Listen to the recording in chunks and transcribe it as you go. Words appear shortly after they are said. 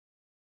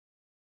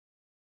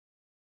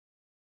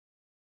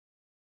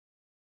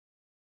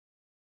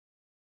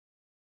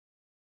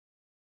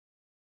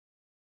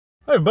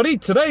Hi everybody,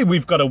 today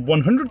we've got a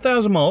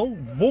 100,000 mile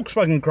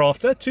Volkswagen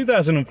Crafter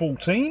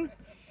 2014.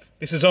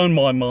 This is owned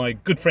by my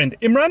good friend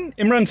Imran.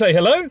 Imran, say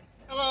hello.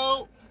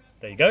 Hello.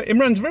 There you go.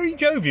 Imran's very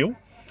jovial.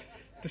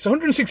 It's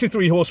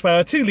 163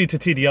 horsepower, 2 litre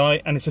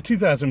TDI, and it's a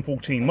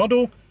 2014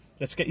 model.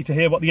 Let's get you to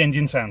hear what the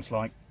engine sounds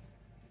like.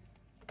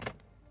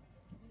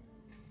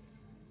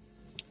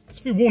 There's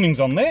a few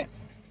warnings on there.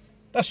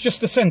 That's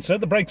just a sensor,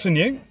 the brakes are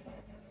new.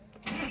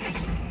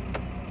 Thank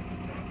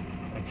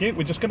you.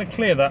 We're just going to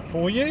clear that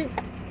for you.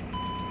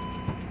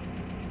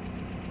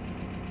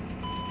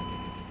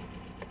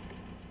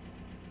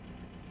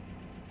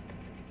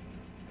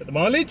 At the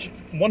mileage,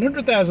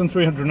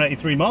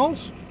 100,383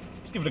 miles.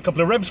 Let's give it a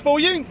couple of revs for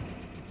you.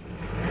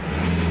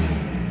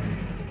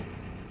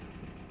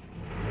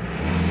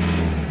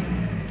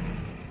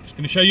 Just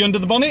going to show you under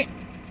the bonnet.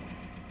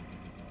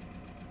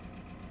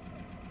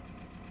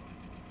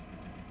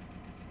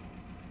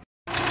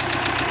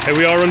 Here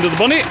we are under the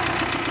bonnet.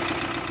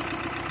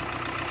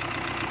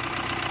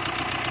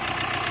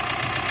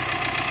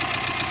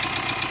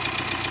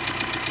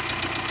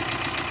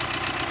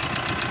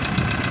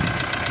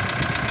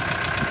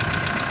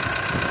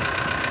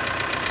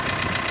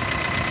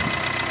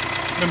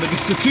 Remember,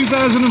 this is a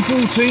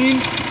 2014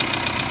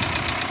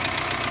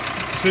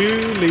 2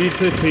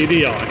 litre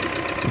TDI,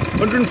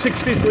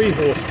 163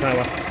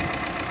 horsepower.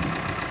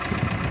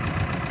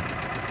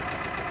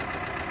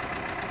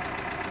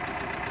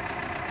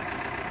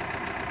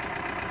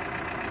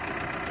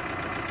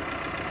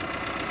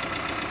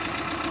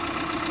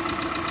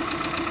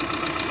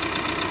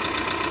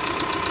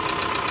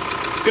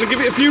 Just going to give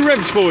it a few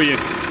revs for you.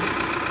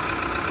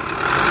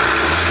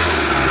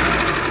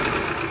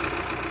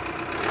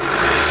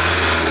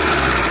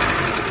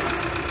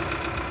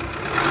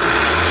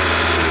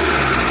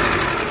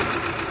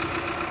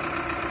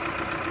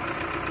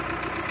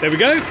 There we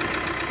go.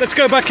 Let's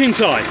go back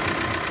inside.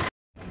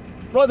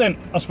 Right then,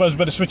 I suppose I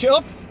better switch it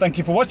off. Thank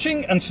you for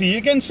watching and see you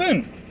again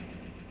soon.